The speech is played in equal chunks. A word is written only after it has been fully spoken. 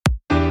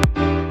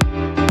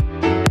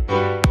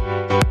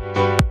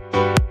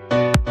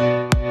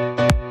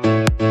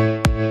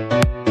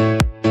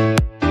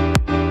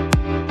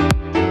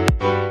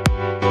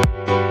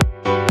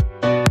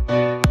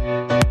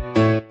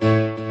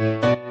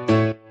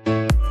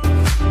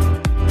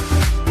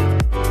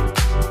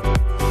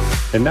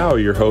And now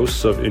your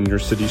hosts of In Your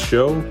City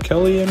Show,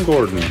 Kelly and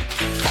Gordon.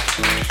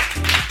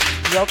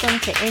 Welcome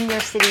to In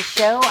Your City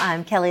Show.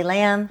 I'm Kelly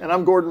Lamb. And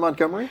I'm Gordon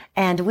Montgomery.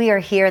 And we are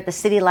here at the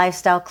City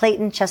Lifestyle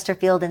Clayton,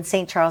 Chesterfield, and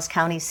St. Charles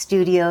County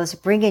studios,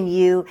 bringing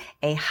you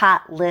a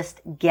hot list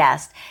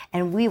guest.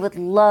 And we would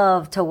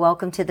love to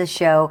welcome to the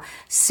show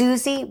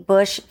Susie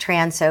Busch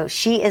Transou.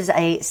 She is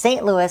a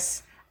St.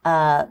 Louis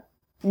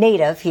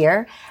native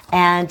here,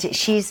 and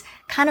she's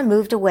kind of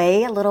moved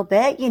away a little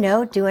bit,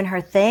 doing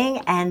her thing.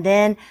 And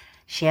then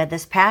she had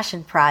this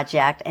passion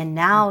project, and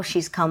now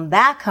she's come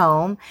back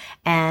home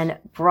and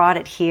brought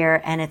it here,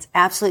 and it's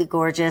absolutely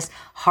gorgeous.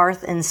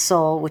 Hearth and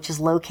Soul, which is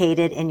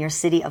located in your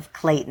city of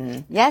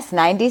Clayton. Yes,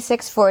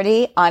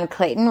 9640 on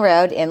Clayton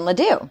Road in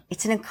Ladue.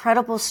 It's an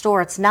incredible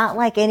store. It's not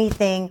like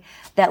anything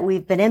that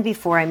we've been in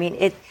before. I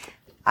mean,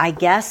 I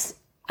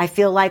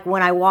feel like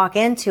when I walk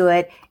into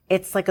it,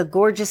 it's like a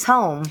gorgeous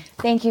home.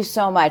 Thank you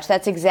so much.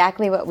 That's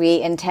exactly what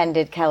we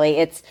intended, Kelly.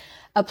 It's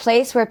a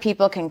place where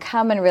people can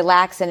come and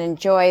relax and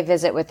enjoy,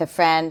 visit with a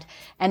friend,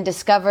 and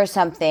discover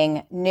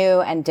something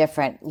new and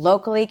different,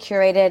 locally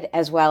curated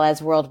as well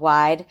as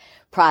worldwide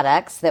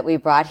products that we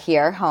brought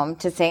here home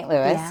to St.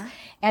 Louis. Yeah.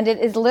 And it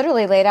is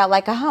literally laid out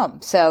like a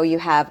home. So you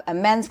have a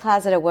men's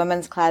closet, a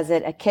women's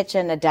closet, a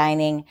kitchen, a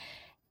dining,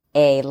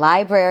 a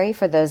library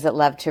for those that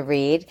love to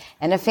read,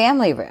 and a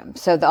family room.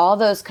 So all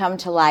those come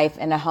to life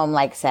in a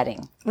home-like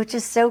setting. Which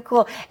is so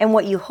cool. And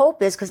what you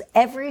hope is, because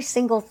every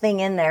single thing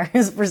in there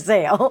is for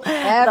sale.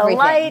 Everything. The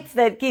lights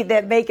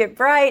that make it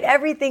bright,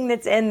 everything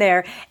that's in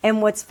there.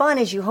 And what's fun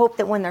is you hope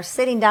that when they're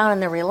sitting down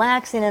and they're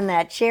relaxing in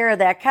that chair or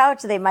that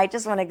couch, they might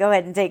just want to go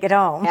ahead and take it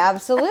home.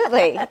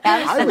 Absolutely. I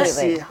Absolutely. would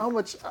see how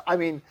much,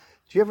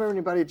 do you ever have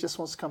anybody that just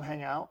wants to come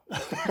hang out?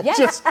 Yes,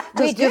 just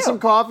we get do. some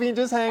coffee and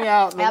just hang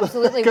out.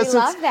 Absolutely, we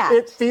love that.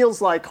 It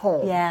feels like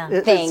home. Yeah.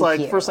 Thank it's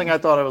like you. First thing I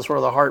thought it was where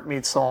the heart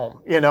meets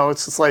home.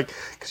 It's just like,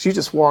 because you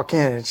just walk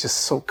in and it's just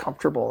so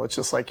comfortable. It's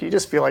just like, you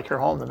just feel like you're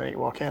home the minute you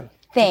walk in.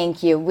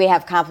 Thank you. We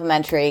have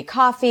complimentary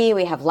coffee.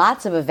 We have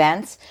lots of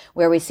events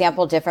where we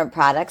sample different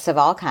products of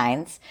all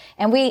kinds.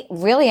 And we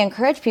really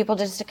encourage people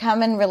just to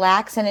come and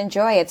relax and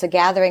enjoy. It's a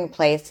gathering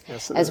place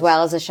as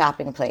well as a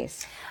shopping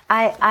place.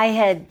 I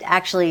had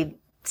actually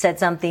said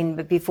something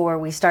before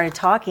we started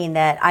talking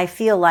that I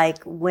feel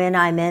like when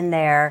I'm in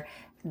there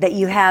that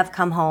you have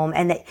come home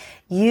and that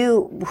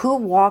who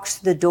walks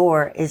through the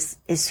door is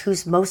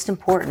who's most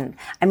important.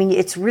 I mean,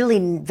 it's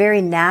really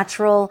very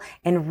natural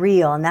and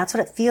real. And that's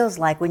what it feels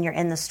like when you're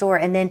in the store.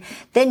 And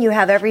then you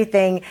have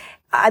everything.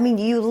 I mean,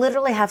 you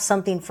literally have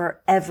something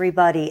for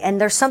everybody.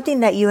 And there's something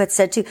that you had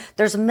said too.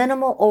 There's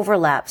minimal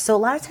overlap. So a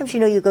lot of times,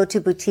 you go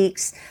to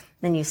boutiques,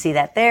 then you see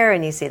that there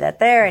and you see that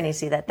there and you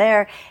see that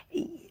there.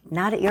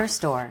 Not at your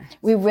store.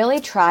 We really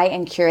try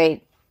and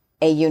curate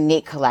a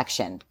unique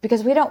collection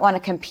because we don't want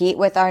to compete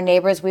with our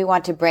neighbors. We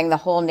want to bring the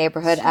whole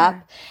neighborhood up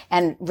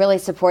and really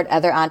support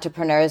other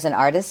entrepreneurs and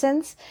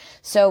artisans.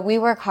 So we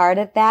work hard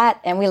at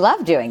that, and we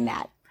love doing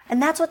that. And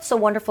that's what's so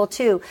wonderful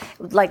too.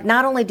 Like,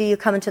 not only do you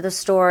come into the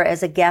store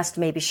as a guest,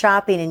 maybe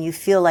shopping, and you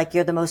feel like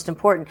you're the most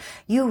important,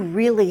 you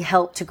really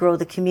help to grow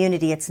the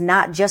community. It's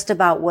not just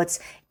about what's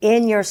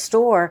in your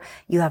store.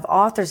 You have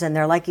authors in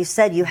there. Like you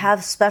said, you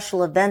have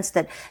special events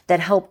that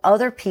help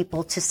other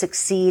people to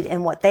succeed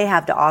in what they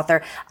have to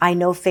author. I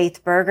know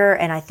Faith Berger,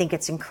 and I think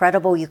it's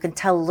incredible. You can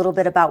tell a little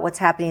bit about what's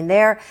happening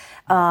there.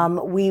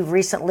 We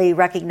recently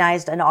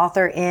recognized an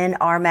author in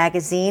our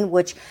magazine,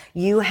 which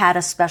you had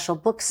a special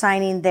book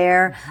signing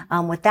there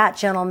with that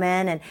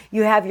gentleman, and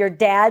you have your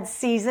dad's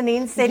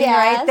seasoning sitting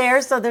right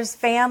there. So there's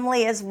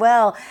family as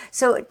well.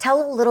 So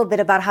tell a little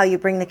bit about how you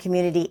bring the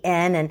community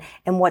in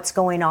and what's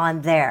going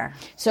on there.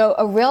 So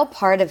a real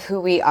part of who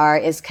we are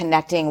is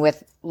connecting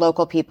with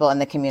local people in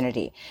the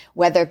community,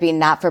 whether it be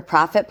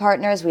not-for-profit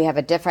partners. We have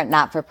a different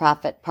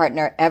not-for-profit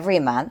partner every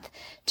month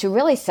to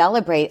really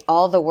celebrate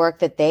all the work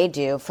that they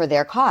do for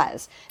their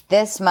cause.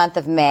 This month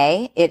of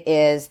May, it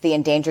is the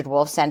Endangered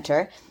Wolf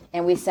Center,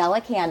 and we sell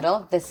a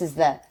candle. This is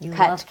the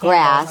cut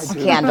grass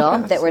candle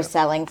that we're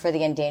selling for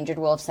the Endangered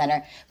Wolf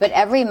Center. But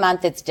every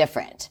month it's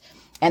different.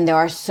 And there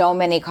are so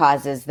many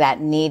causes that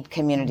need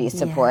community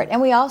support.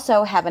 And we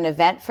also have an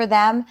event for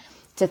them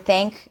to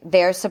thank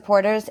their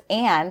supporters,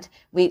 and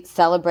we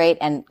celebrate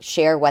and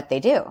share what they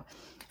do.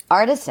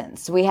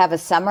 Artisans. We have a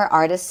summer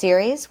artist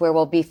series where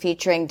we'll be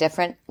featuring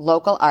different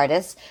local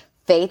artists.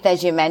 Faith,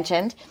 as you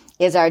mentioned,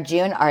 is our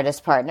June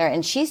artist partner,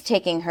 and she's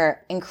taking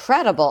her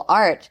incredible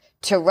art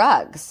to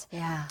rugs.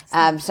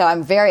 Yeah. So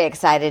I'm very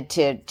excited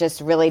to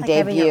just really like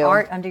having debut your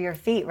art under your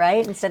feet,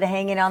 right? Instead of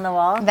hanging on the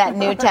wall. that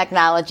new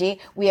technology.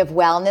 We have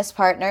wellness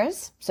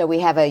partners. So we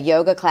have a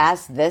yoga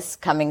class this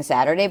coming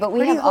Saturday, but we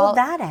Where do have you hold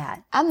that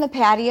at? on the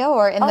patio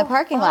or in the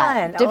parking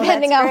fun. lot,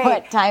 depending that's on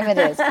great. what time it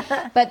is.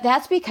 But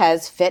that's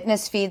because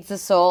fitness feeds the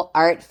soul,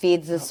 art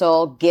feeds the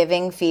soul,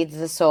 giving feeds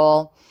the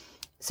soul.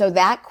 So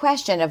that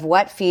question of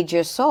what feeds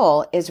your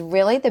soul is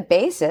really the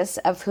basis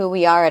of who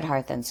we are at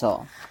Hearth and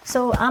Soul.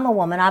 So I'm a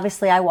woman.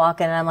 Obviously, I walk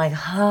in and I'm like,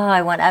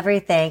 I want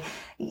everything.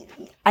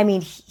 I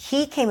mean,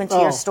 he came into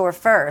your store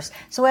first.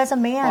 So as a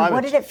man,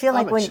 what did it feel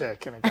like when... I'm a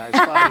chick in a guy's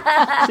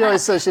body. She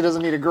always says she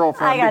doesn't need a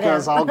girlfriend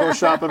because I'll go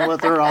shopping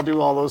with her, I'll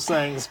do all those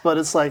things. But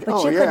it's like,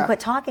 But you couldn't quit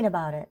talking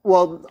about it.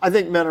 Well, I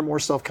think men are more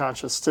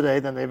self-conscious today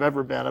than they've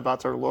ever been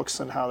about their looks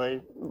and how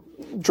they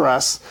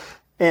dress.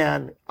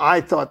 And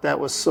I thought that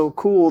was so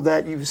cool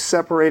that you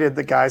separated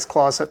the guy's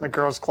closet and the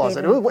girl's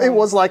closet. It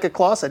was like a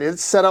closet.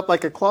 It's set up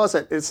like a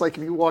closet. It's like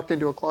if you walked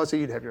into a closet,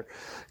 you'd have your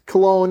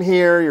cologne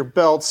here, your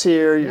belts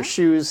here, your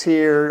shoes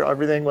here.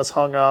 Everything was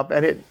hung up.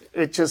 And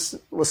it just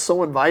was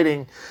so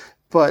inviting.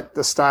 But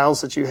the styles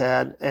that you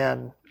had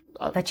and...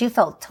 But you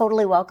felt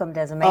totally welcomed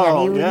as a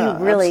man. You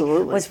really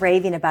absolutely. Was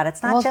raving about it.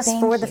 It's not just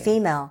for the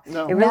female.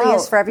 No. It really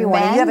is for everyone.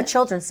 Men, and you have a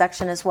children's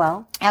section as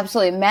well.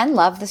 Absolutely. Men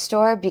love the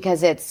store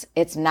because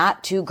it's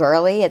not too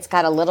girly. It's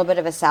got a little bit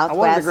of a Southwest. I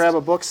wanted to grab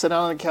a book, sit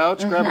down on the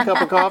couch, grab a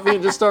cup of coffee,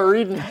 and just start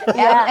reading.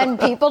 And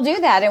people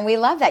do that, and we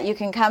love that. You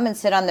can come and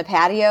sit on the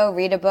patio,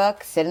 read a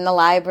book, sit in the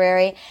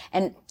library.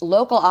 And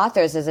local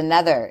authors is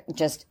another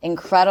just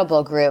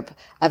incredible group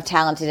of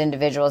talented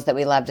individuals that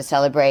we love to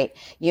celebrate.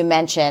 You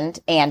mentioned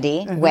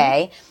Andy Way.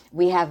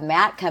 We have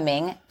Matt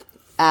coming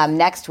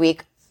next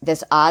week.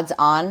 This Odds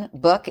On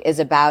book is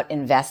about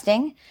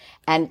investing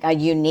and a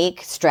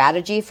unique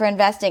strategy for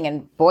investing.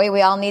 And boy,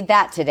 we all need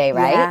that today,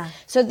 right? Yeah.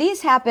 So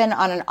these happen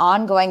on an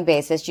ongoing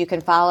basis. You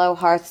can follow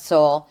Hearth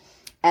Soul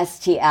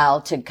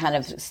STL to kind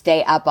of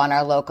stay up on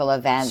our local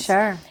events.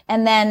 Sure.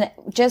 And then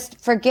just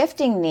for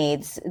gifting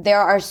needs, there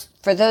are,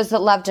 for those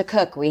that love to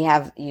cook, we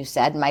have, you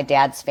said, my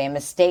dad's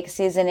famous steak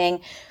seasoning.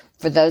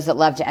 For those that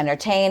love to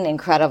entertain,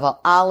 incredible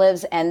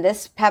olives. And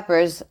this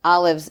Peppers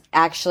Olives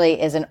actually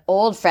is an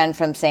old friend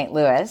from St.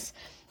 Louis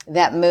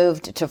that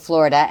moved to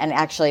Florida and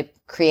actually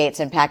creates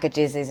and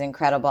packages these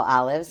incredible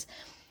olives.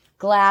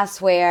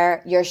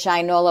 Glassware, your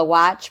Shinola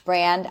watch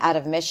brand out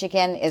of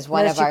Michigan is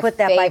one of our favorites.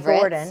 You put that by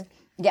Gordon.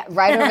 Yeah,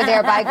 right over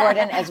there by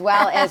Gordon, as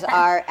well as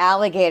our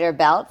alligator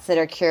belts that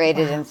are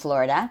curated in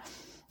Florida.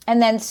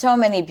 And then so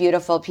many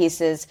beautiful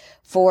pieces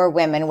for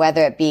women,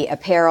 whether it be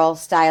apparel,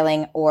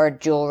 styling, or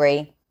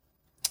jewelry.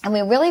 And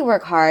we really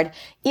work hard,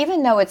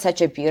 even though it's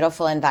such a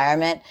beautiful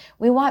environment,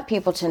 we want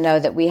people to know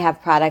that we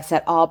have products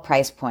at all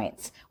price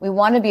points. We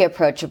want to be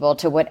approachable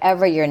to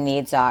whatever your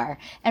needs are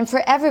and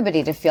for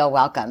everybody to feel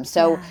welcome.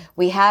 So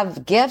we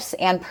have gifts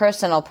and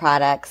personal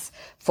products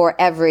for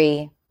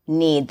every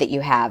need that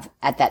you have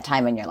at that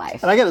time in your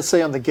life. And I got to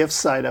say on the gift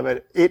side of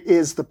it, it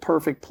is the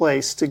perfect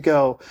place to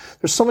go.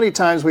 There's so many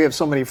times we have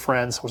so many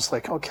friends who's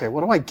like, okay,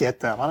 what do I get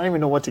them? I don't even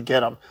know what to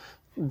get them.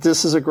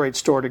 This is a great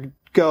store to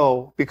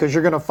go because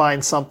you're going to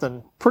find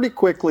something pretty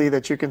quickly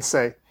that you can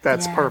say,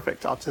 that's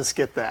perfect. I'll just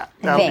get that.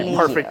 That'll be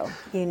perfect.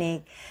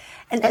 Unique.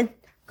 And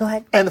go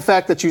ahead. And the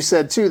fact that you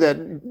said too that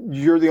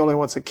you're the only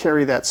ones that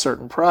carry that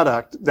certain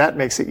product, that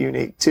makes it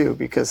unique too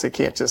because they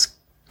can't just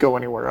go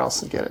anywhere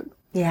else and get it.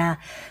 Yeah.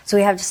 So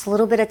we have just a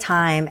little bit of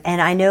time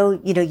and I know,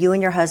 you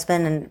and your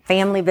husband and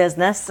family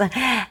business.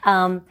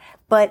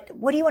 But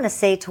what do you want to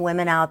say to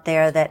women out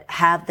there that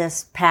have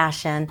this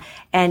passion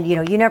and,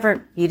 you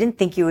didn't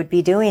think you would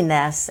be doing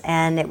this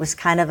and it was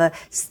kind of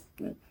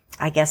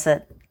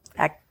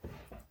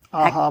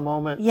aha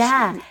moment.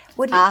 Yeah.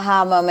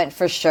 Aha moment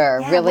for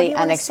sure. Yeah, really what do you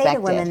unexpected. Want to say to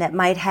women that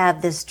might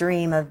have this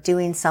dream of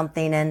doing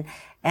something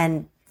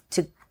and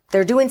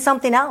they're doing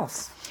something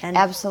else. And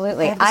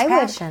absolutely.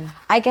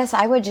 I guess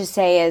I would just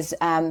say is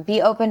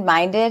be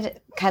open-minded.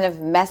 Kind of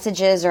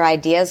messages or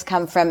ideas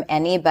come from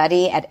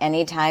anybody at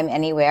any time,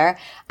 anywhere.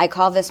 I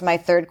call this my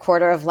third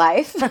quarter of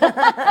life.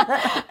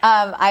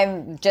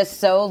 I'm just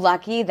so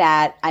lucky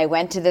that I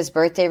went to this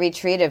birthday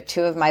retreat of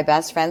two of my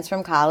best friends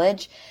from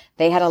college.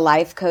 They had a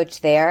life coach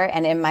there,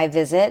 and in my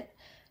visit,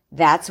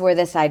 that's where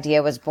this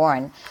idea was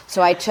born.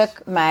 So I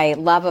took my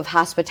love of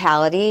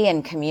hospitality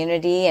and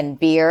community and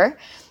beer,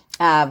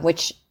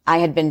 which I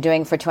had been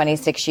doing for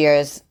 26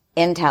 years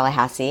in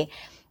Tallahassee,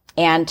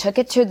 and took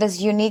it to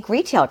this unique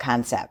retail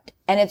concept.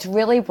 And it's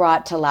really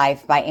brought to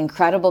life by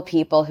incredible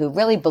people who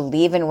really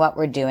believe in what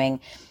we're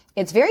doing.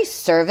 It's very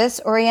service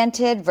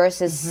oriented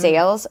versus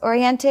sales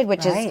oriented,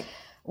 which is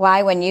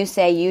why when you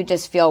say you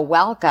just feel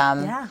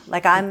welcome. Yeah,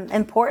 like I'm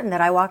important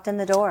that I walked in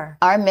the door.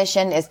 Our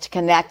mission is to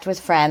connect with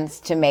friends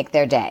to make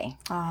their day.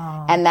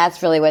 Oh. And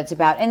that's really what it's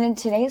about. And in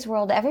today's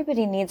world,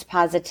 everybody needs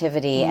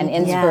positivity and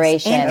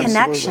inspiration. Yes. And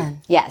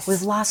connection. Yes.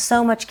 We've lost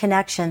so much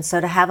connection. So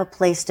to have a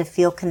place to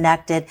feel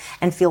connected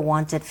and feel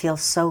wanted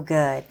feels so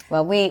good.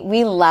 Well,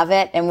 we love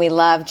it. And we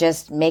love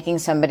just making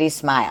somebody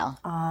smile.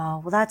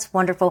 Oh, well, that's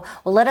wonderful.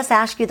 Well, let us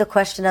ask you the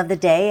question of the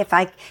day. If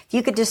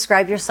you could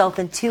describe yourself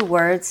in 2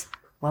 words,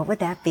 what would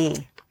that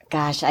be?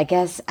 Gosh, I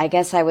guess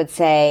I would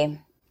say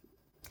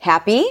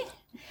happy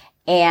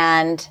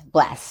and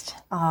blessed.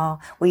 Oh,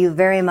 well, you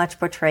very much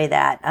portray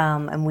that.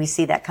 And we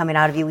see that coming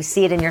out of you. We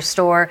see it in your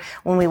store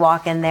when we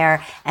walk in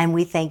there. And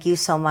we thank you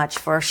so much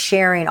for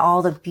sharing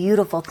all the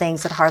beautiful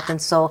things that Hearth and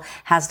Soul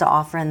has to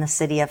offer in the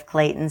city of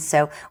Clayton.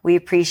 So we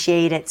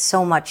appreciate it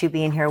so much, you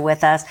being here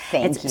with us.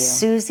 Thank you.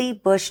 Susie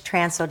Busch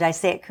Transou. Did I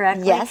say it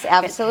correctly? Yes,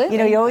 absolutely. You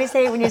know, you always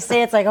say it when you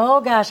say it, it's like,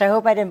 oh gosh, I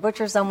hope I didn't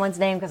butcher someone's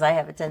name, because I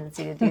have a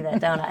tendency to do that,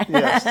 don't I?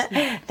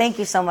 Yes. Thank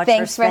you so much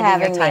Thanks for spending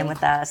having your time me.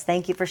 with us.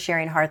 Thank you for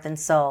sharing Hearth and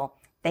Soul.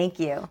 Thank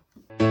you.